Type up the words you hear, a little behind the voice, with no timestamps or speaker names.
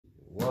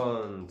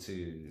1,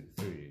 2,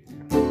 3.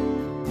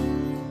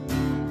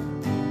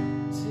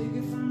 Take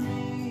it from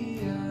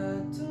me, I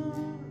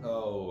don't...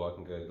 Oh, I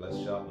can go less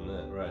sharp than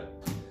that, right.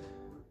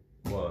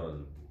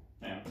 1.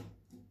 Yeah.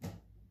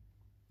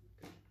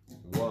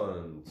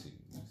 1, 2,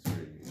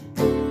 3.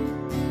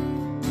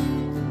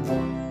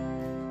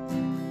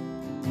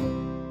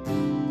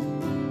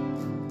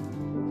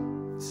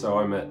 So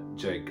I met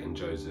Jake and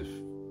Joseph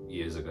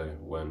years ago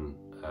when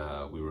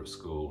we were at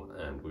school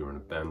and we were in a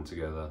band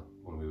together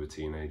when we were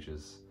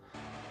teenagers.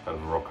 Kind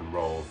of a rock and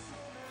roll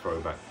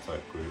throwback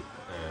type group,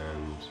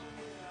 and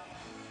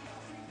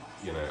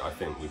you know, I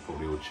think we've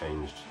probably all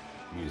changed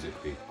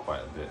musically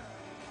quite a bit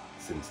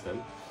since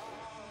then.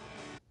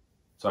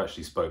 So I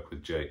actually spoke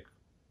with Jake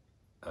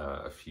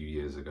a few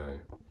years ago.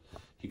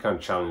 He kind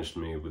of challenged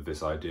me with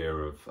this idea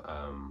of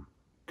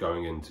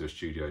going into a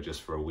studio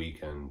just for a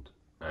weekend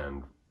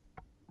and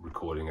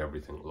recording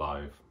everything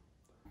live.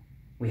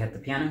 We had the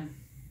piano,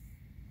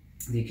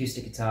 the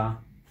acoustic guitar,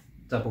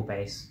 double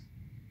bass,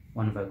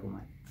 one vocal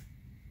mic.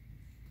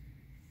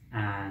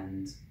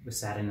 And we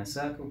sat in a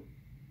circle,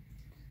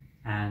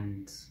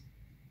 and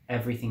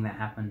everything that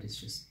happened is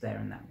just there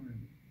in that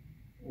room.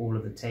 All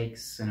of the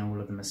takes and all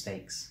of the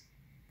mistakes,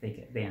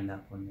 they end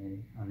up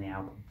on the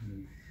album.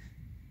 And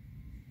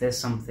there's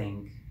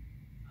something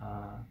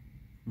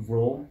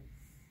raw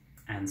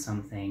and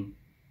something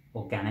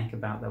organic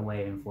about their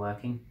way of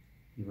working.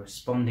 You're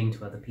responding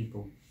to other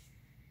people.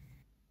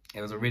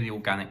 It was a really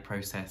organic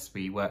process.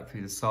 We worked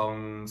through the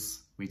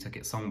songs, we took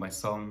it song by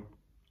song,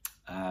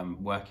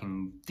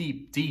 working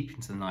deep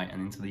into the night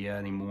and into the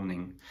early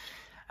morning.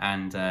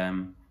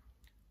 And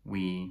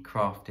we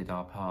crafted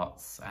our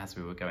parts as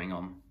we were going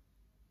on.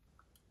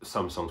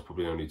 Some songs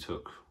probably only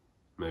took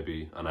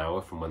maybe an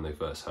hour from when they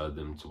first heard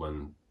them to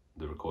when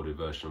the recorded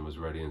version was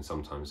ready, and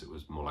sometimes it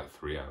was more like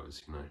 3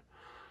 hours, you know.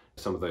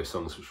 Some of those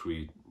songs which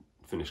we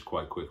finished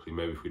quite quickly,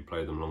 maybe if we'd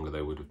played them longer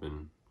they would have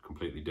been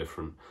completely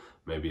different.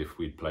 Maybe if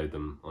we'd played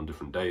them on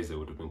different days they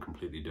would have been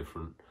completely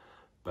different.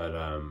 But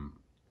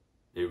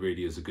it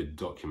really is a good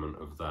document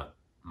of that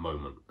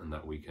moment and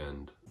that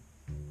weekend.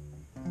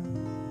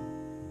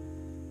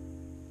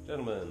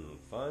 Gentlemen,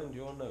 find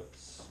your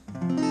notes.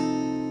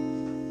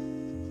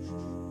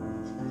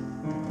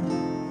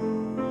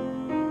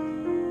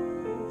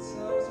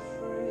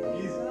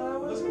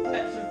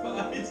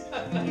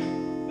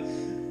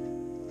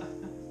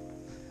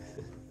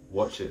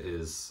 Watch It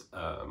is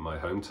my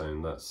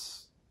hometown.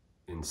 That's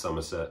in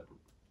Somerset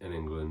in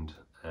England,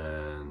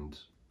 and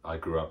I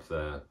grew up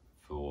there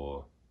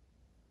for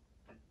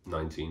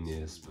 19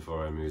 years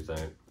before I moved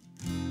out.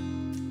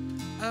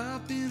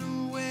 I've been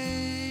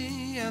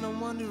away and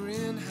I'm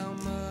wondering how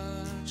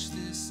much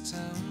this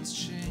town's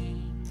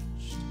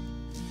changed.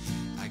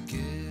 I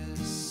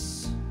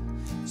guess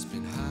it's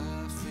been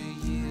half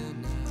a year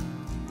now.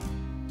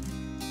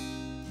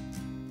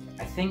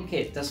 I think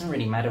it doesn't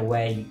really matter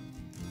where you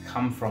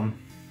come from.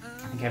 I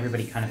think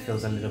everybody kind of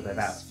feels a little bit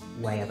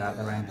way about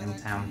their own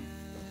hometown.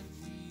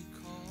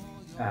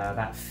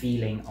 That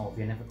feeling of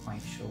you're never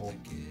quite sure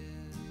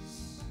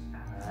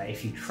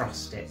if you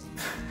trust it,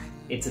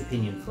 its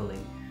opinion fully,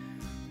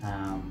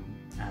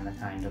 and the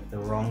kind of the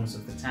wrongs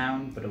of the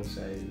town, but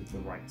also the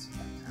rights of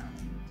that town,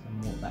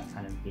 and what that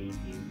kind of gave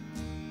you.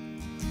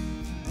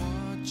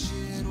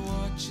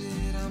 Watch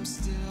it, I'm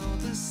still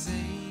the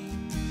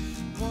same.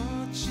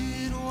 Watch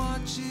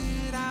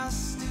it, I'll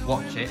still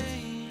Watch It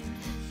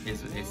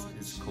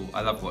is cool.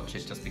 I love Watch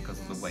It just because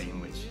of the way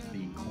in which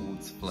the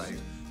chords flow.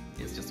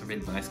 It's just a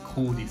really nice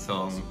chordy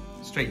song,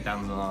 straight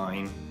down the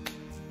line.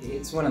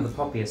 It's one of the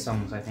poppier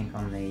songs, I think,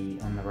 on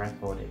the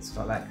record. It's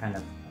got that kind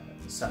of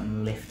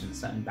certain lift and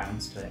certain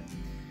bounce to it,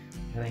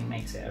 which I think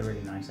makes it a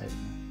really nice opener.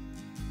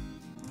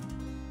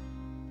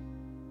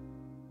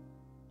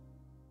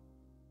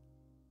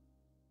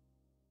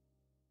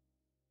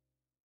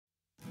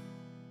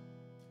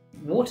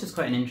 Water's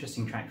quite an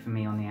interesting track for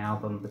me on the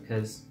album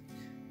because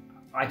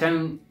I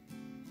don't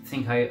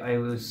think I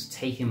was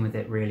taken with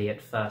it really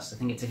at first. I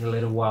think it took a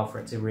little while for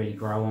it to really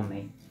grow on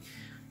me.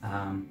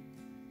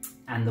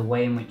 And the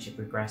way in which it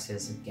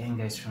progresses again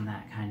goes from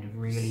that kind of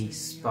really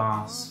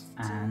sparse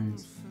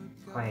and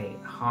quite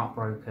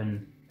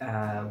heartbroken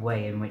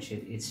way in which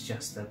it's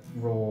just a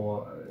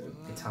raw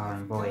guitar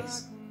and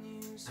voice,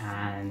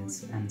 and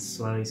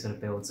slowly sort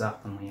of builds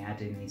up, and we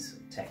add in these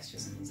sort of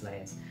textures and these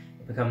layers.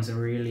 It becomes a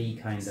really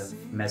kind of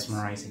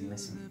mesmerizing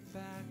listen.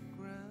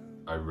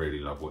 I really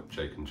love what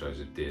Jake and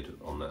Joseph did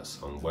on that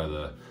song, where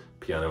the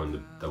piano and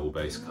the double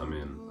bass come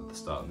in at the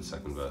start of the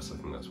second verse. I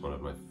think that's one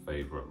of my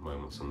favourite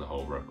moments on the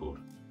whole record.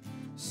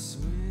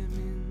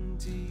 Swimming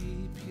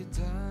deep, you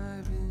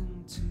dive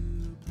into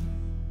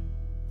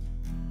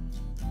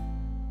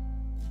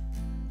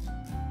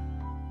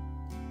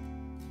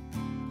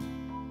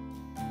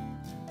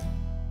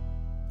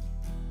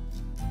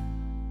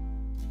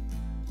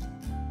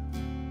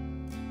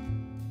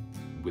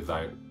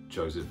without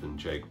Joseph and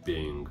Jake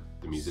being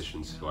the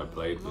musicians who I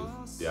played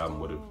with, the album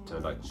would have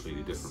turned out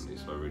completely differently,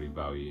 so I really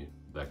value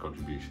their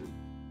contribution.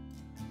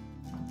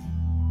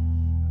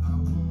 I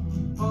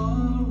won't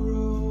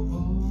borrow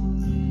all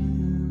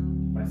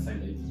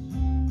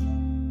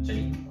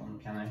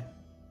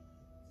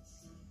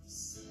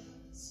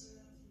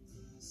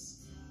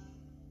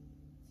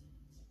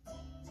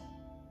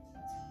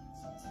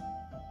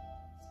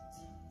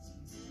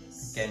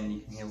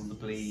you can hear all the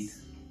bleed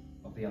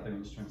of the other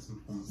instruments and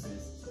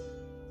performances.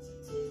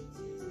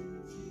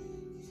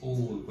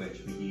 All of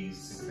which we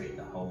use to create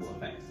the whole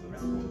effect of the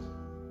record.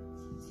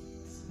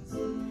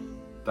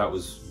 That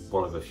was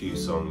one of a few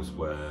songs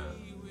where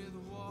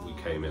we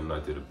came in and I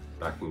did a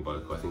backing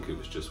vocal. I think it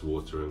was just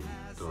Water and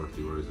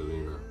Dorothy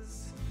Rosalina.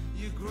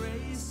 You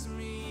grace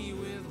me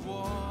with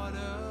water,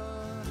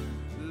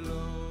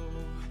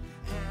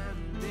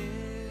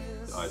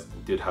 I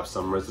did have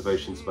some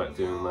reservations about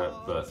doing that,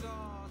 but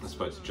I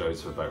spoke to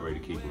Joseph about really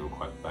keeping it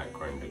quite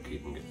background and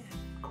keeping it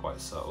quite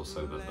subtle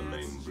so that the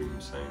main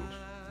room sound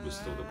was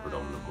still the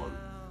predominant one.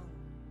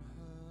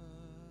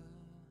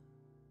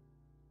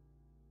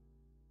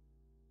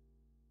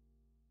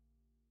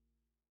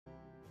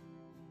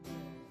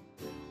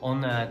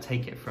 On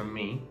Take It From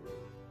Me,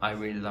 I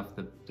really love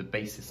the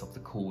basis of the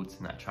chords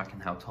in that track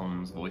and how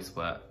Tom's voice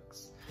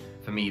works.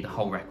 For me, the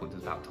whole record is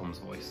about Tom's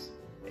voice.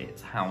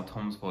 It's how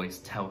Tom's voice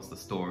tells the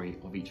story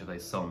of each of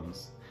those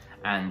songs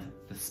and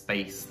the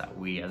space that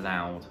we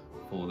allowed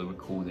for the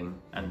recording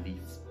and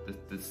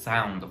the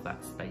sound of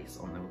that space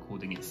on the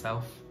recording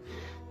itself.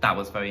 That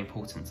was very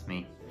important to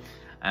me,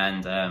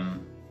 and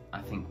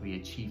I think we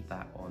achieved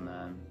that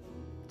on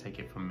Take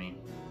It From Me.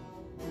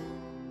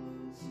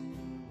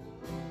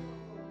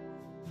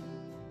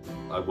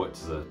 I worked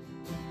as a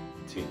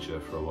teacher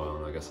for a while,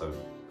 and I guess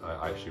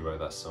I actually wrote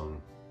that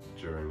song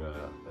during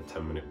a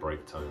 10-minute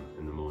break time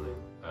in the morning,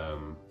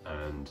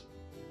 and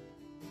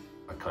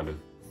I kind of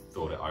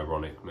thought it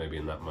ironic maybe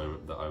in that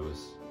moment that I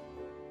was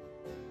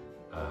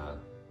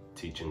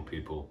teaching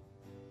people,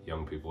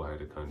 young people, how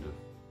to kind of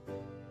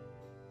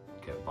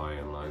get by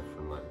in life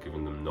and like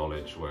giving them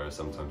knowledge, whereas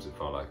sometimes it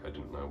felt like I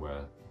didn't know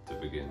where to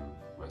begin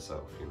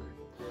myself, you know.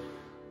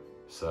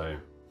 So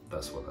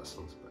that's what that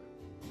song's about.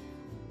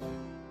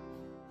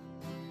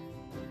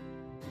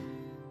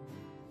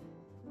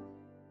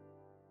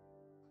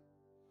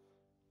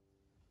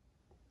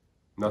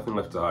 Nothing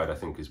Left to Hide, I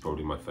think, is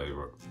probably my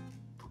favourite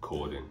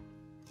recording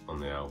on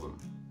the album.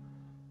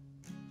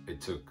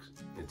 It took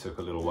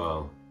a little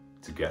while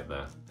to get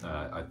there.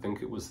 I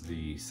think it was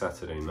the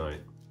Saturday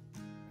night.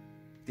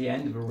 The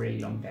end of a really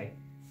long day.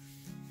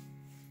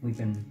 We've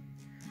been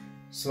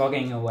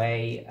slogging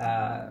away,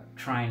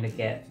 trying to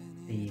get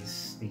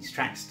these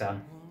tracks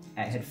done.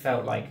 It had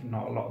felt like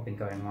not a lot had been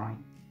going right.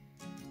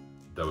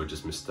 There were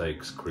just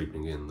mistakes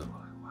creeping in. That were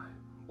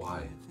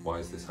like, why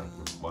is this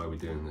happening? Why are we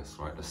doing this?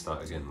 Right, let's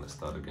start again,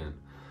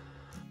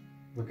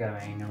 We're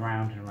going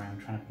around and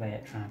around trying to play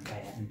it,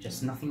 and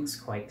just nothing's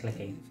quite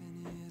clicking.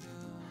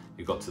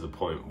 It got to the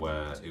point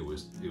where it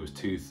was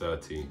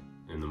 2:30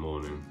 in the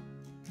morning.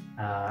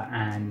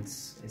 And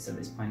it's at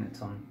this point that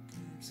Tom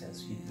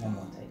says, one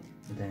more take,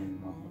 we're doing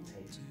one more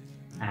take.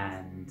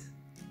 And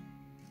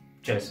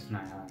Joseph and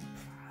I are like,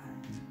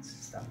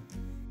 it's done.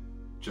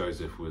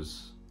 Joseph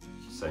was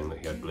saying that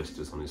he had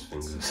blisters on his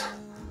fingers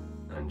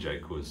and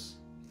Jake was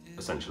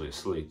essentially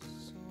asleep.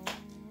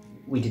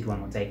 We did one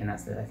more take, and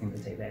that's I think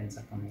the take that ends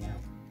up on the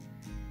album.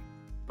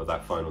 But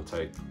that final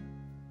take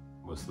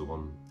was the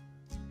one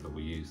that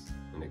we used,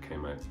 and it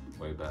came out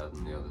way better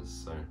than the others,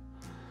 so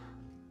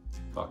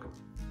fuck 'em.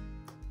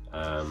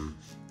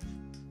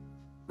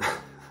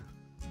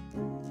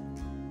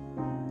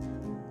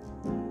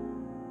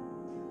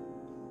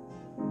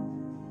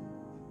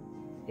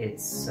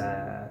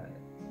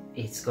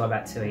 It's got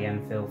about 2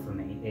 AM feel for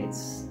me.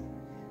 It's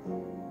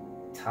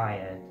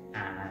tired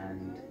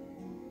and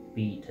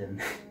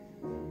beaten,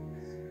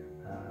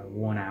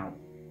 worn out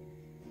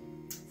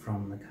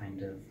from the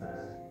kind of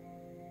the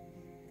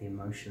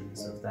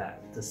emotions of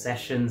the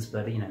sessions,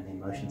 but you know, the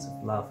emotions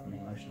of love and the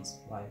emotions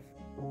of life.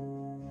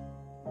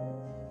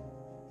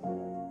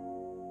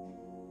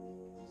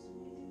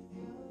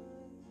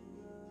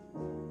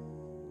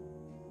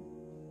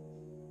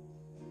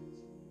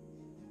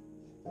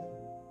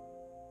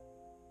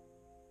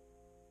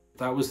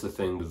 That was the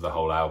thing with the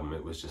whole album.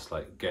 It was just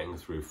like getting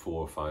through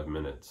 4 or 5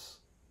 minutes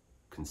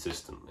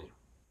consistently.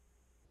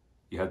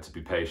 You had to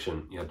be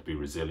patient, you had to be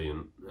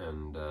resilient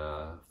and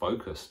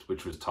focused,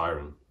 which was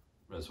tiring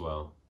as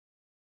well.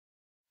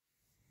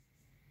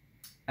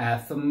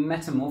 For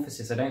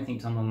Metamorphosis, I don't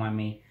think Tom will mind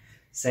me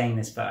saying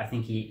this, but I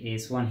think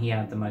it's one he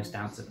had the most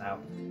doubts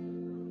about.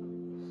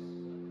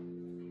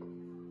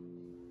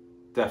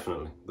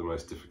 Definitely the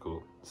most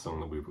difficult song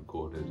that we've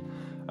recorded.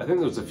 I think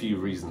there was a few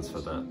reasons for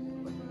that.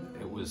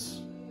 It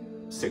was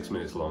 6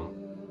 minutes long,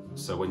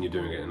 so when you're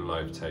doing it in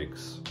live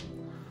takes,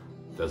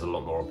 there's a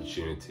lot more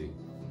opportunity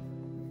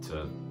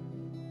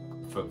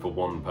for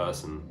one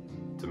person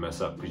to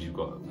mess up because you've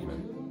got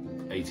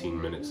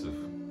 18 minutes of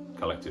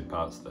collected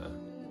parts there.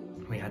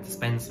 We had to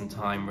spend some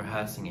time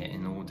rehearsing it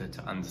in order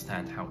to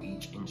understand how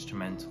each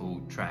instrumental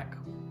track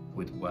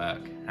would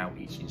work, how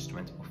each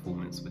instrumental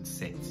performance would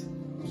sit.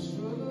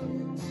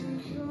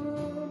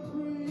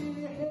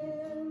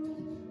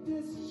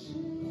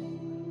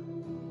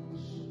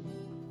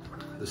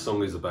 The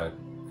song is about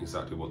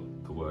exactly what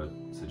the word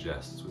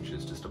suggests, which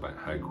is just about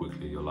how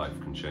quickly your life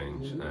can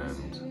change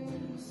and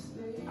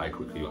how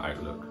quickly your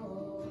outlook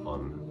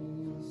on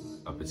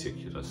a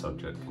particular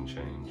subject can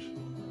change.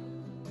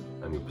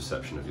 and your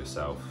perception of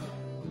yourself.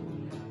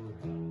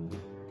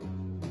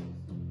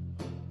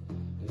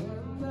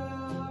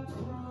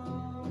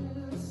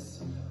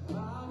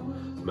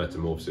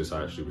 Metamorphosis,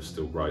 I actually was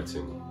still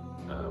writing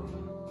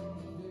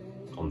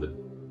on the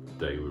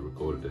day we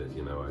recorded it.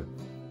 You know, I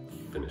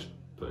finished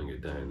putting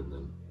it down and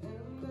then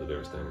put the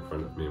lyrics down in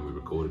front of me and we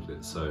recorded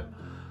it. So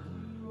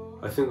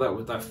I think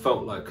that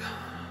felt like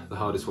the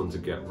hardest one to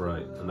get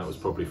right, and that was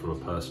probably from a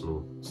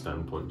personal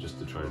standpoint, just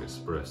to try and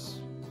express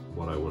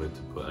what I wanted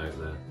to put out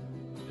there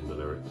in the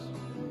lyrics.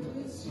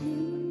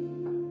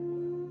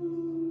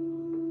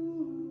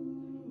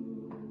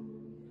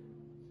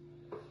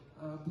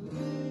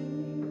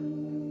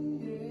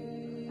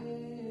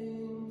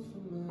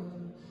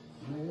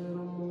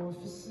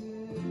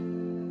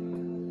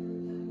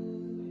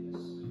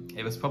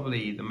 It was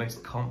probably the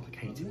most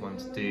complicated one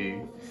to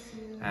do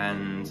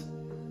and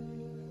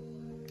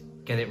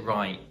get it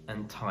right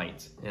and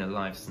tight in a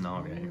live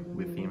scenario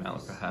with the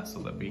amount of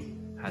rehearsal that we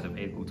had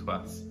available to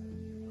us.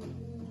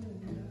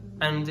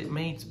 And it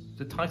made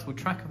the title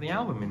track of the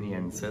album in the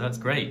end, so that's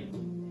great.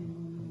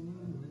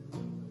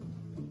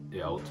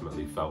 It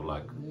ultimately felt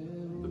like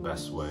the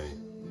best way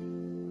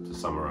to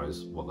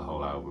summarise what the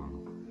whole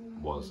album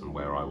was and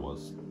where I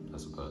was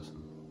as a person.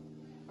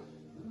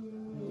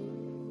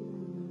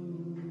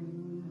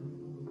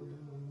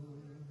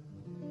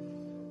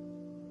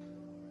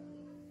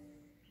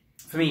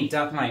 For me,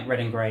 Dark Knight, Red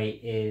and Grey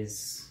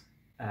is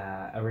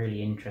a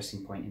really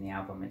interesting point in the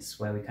album. It's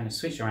where we kind of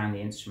switch around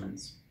the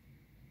instruments.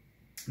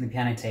 And the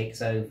piano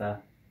takes over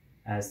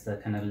as the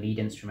kind of lead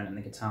instrument and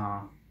the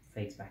guitar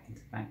fades back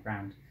into the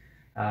background.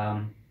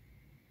 I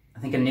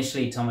think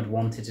initially Tom had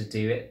wanted to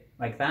do it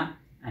like that,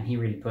 and he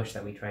really pushed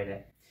that we trade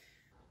it.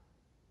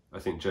 I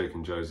think Jake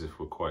and Joseph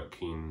were quite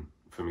keen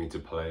for me to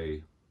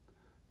play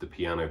the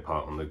piano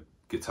part on the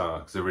guitar,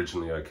 because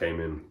originally I came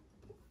in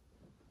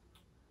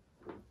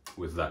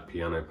with that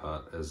piano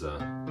part as a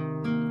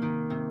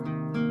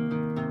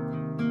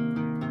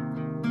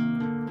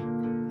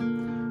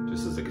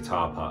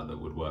guitar part that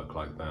would work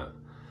like that.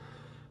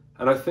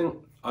 And I think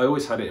I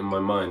always had it in my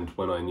mind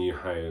when I knew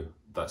how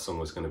that song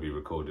was going to be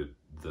recorded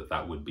that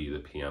that would be the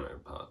piano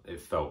part. It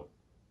felt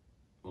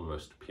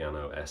almost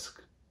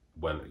piano-esque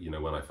when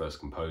I first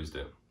composed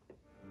it.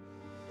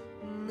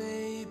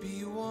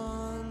 Maybe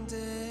one day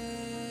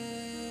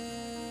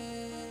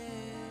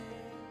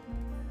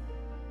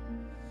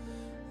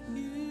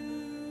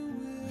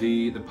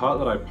the part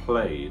that I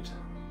played,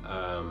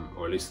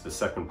 or at least the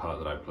second part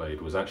that I played,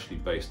 was actually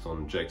based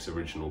on Jake's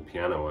original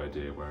piano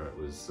idea, where it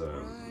was,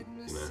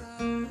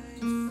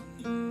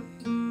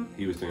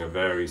 he was doing a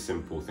very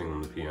simple thing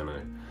on the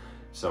piano.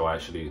 So I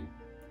actually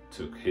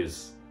took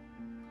his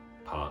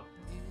part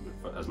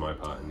as my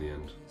part in the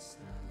end.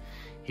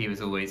 He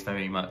was always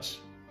very much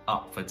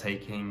up for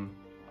taking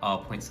our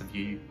points of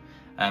view,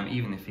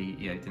 even if he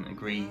didn't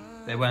agree.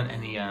 There weren't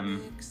any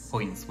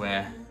points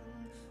where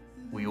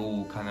we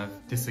all kind of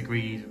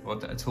disagreed or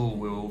at all.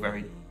 We were all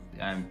very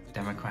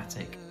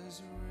democratic.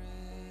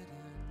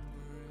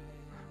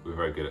 We were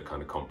very good at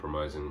kind of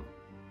compromising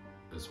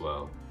as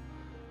well,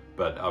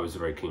 but I was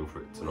very keen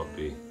for it to not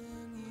be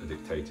a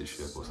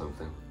dictatorship or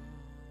something.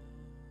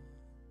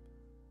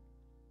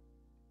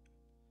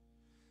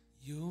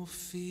 You'll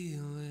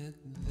feel it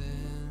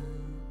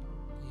then,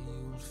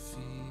 you'll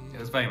feel. It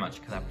was very much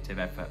a collaborative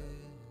effort.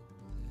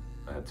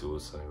 I had to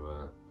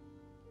also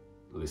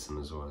listen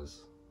as well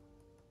as.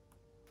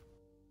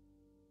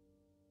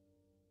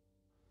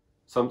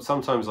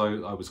 Sometimes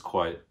I was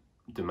quite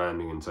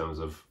demanding in terms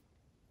of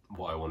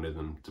what I wanted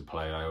them to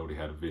play. I already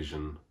had a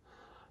vision.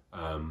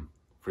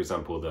 For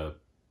example,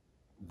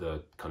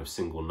 the kind of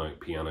single note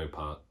piano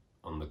part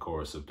on the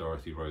chorus of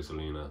Dorothy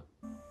Rosalina.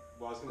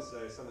 Well, I was going to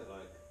say something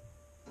like.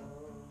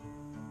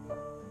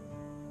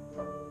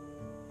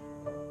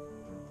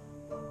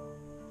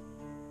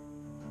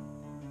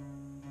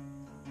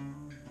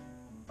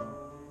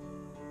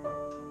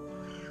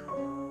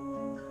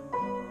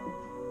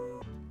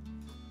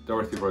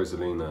 Dorothy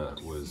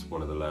Rosalina was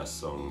one of the last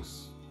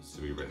songs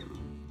to be written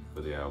for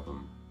the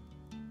album,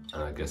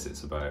 and I guess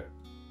it's about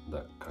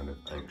that kind of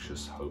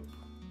anxious hope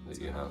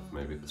that you have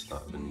maybe at the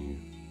start of a new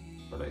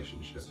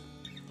relationship.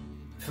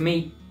 For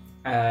me,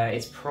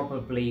 it's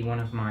probably one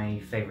of my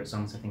favourite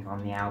songs, I think,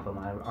 on the album.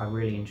 I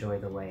really enjoy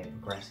the way it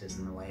progresses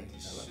and the way it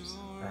develops.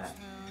 That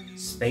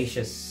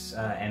spacious,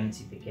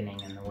 empty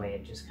beginning and the way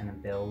it just kind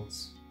of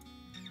builds.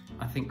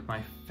 I think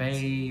my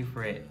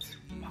favourite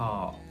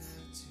part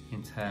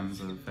in terms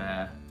of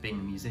being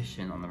a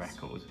musician on the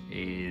record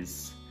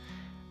is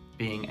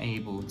being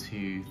able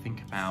to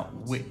think about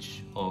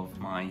which of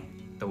my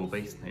double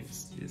bass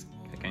notes is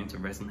going to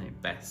resonate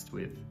best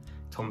with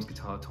Tom's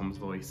guitar, Tom's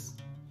voice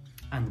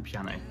and the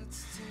piano,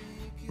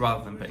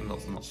 rather than putting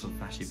lots and lots of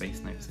flashy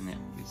bass notes in it.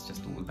 It's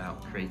just all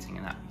about creating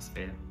an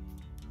atmosphere.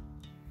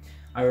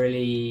 I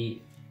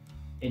really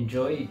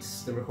enjoyed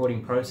the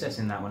recording process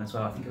in that one as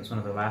well. I think it was one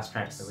of the last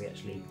tracks that we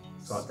actually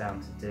got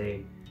down to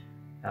do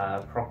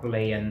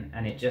properly,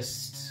 and it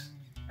just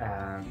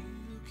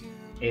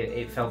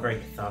it felt very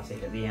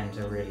cathartic at the end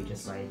to really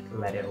just like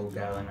let it all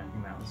go, and I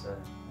think that was a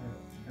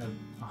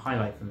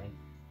highlight for me.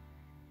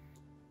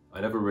 I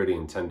never really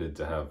intended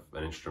to have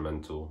an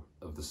instrumental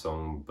of the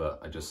song, but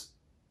I just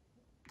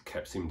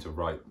kept seeming to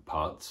write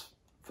parts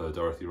for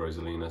Dorothy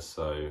Rosalina,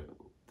 so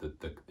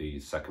the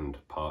second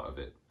part of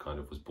it kind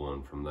of was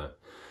born from that.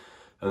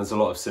 And there's a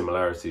lot of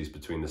similarities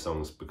between the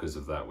songs because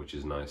of that, which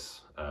is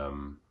nice.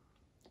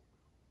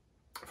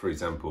 For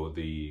example,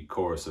 the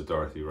chorus of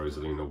Dorothy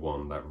Rosalina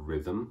 1, that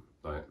rhythm,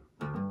 like,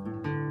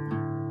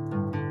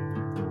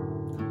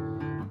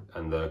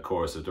 and the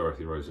chorus of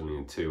Dorothy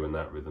Rosalina 2 and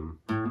that rhythm,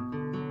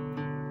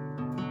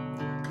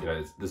 you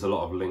know, there's a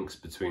lot of links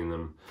between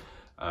them.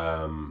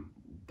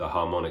 The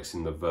harmonics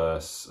in the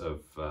verse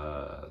of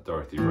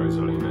Dorothy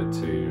Rosalina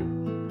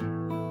 2,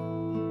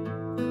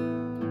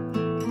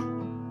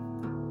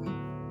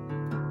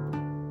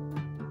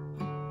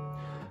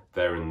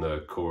 they're in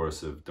the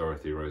chorus of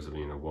Dorothy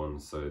Rosalina 1,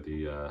 so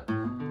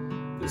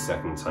the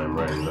second time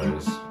round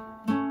those.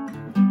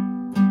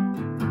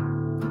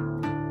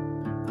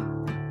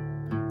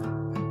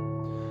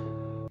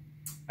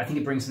 I think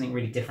it brings something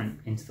really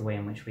different into the way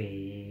in which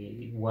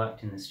we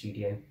worked in the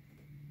studio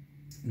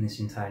in this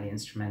entirely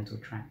instrumental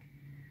track,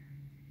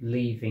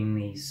 leaving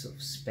these sort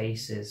of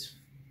spaces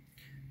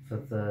for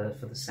the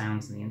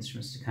sounds and the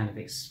instruments to kind of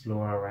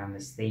explore around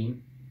this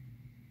theme.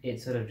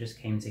 It sort of just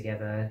came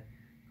together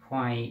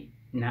quite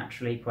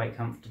naturally, quite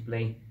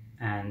comfortably,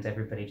 and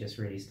everybody just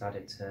really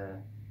started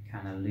to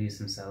kind of lose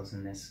themselves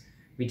in this.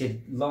 We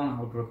did long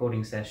old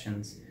recording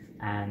sessions,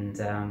 and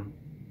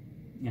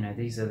you know,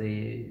 these are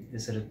the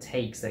sort of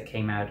takes that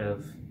came out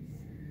of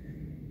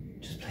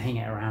just playing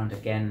it around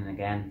again and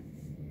again.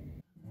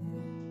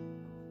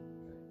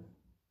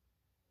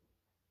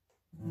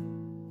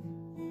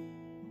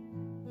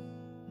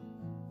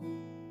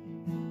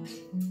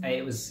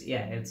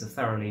 It's a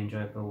thoroughly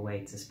enjoyable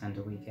way to spend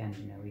a weekend.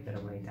 You know, we got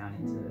away down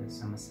into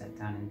Somerset,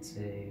 down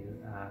into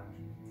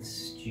the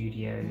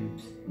studio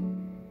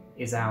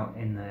is out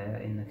in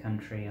the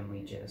country, and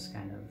we just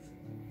kind of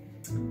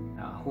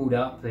hauled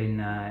up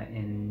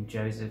in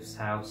Joseph's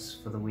house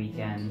for the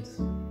weekend.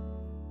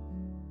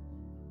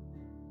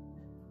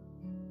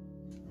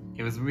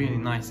 It was a really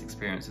nice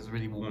experience. It was a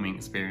really warming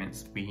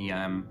experience. We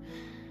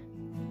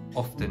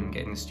often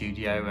get in the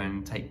studio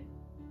and take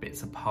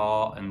bits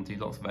apart and do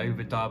lots of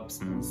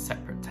overdubs and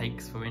separate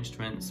takes for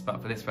instruments, but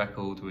for this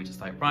record we were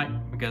just like, right,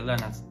 we're going to learn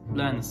how to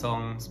learn the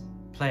songs,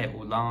 play it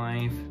all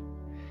live,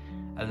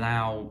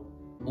 allow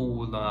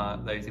all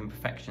those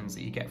imperfections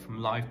that you get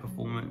from live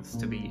performance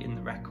to be in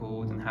the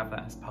record and have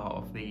that as part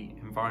of the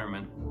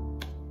environment.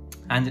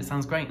 And it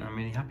sounds great and I'm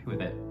really happy with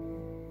it.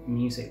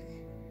 Music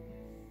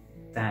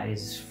that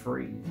is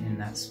free in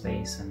that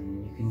space,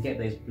 and you can get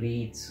those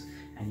bleeds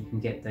and you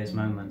can get those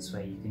moments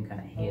where you can kind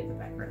of hear the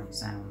background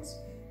sounds.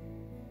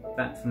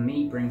 That for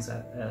me brings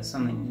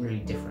something really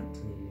different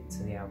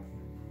to the album.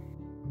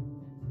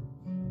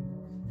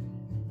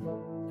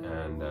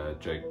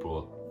 And Jake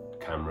brought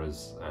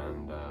cameras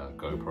and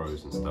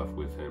GoPros and stuff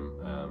with him,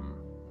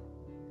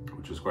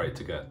 which was great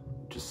to get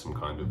just some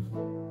kind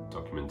of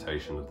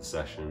documentation of the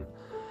session.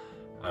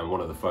 And one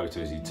of the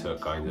photos he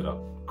took I ended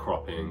up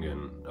cropping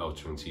and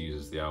altering to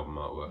use as the album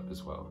artwork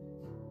as well.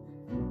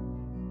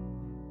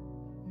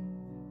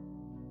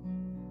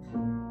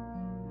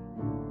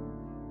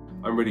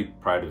 I'm really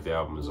proud of the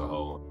album as a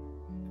whole.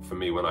 For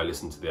me, when I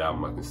listen to the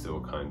album, I can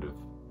still kind of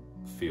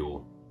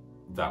feel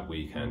that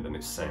weekend, and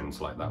it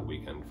sounds like that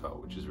weekend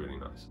felt, which is really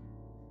nice.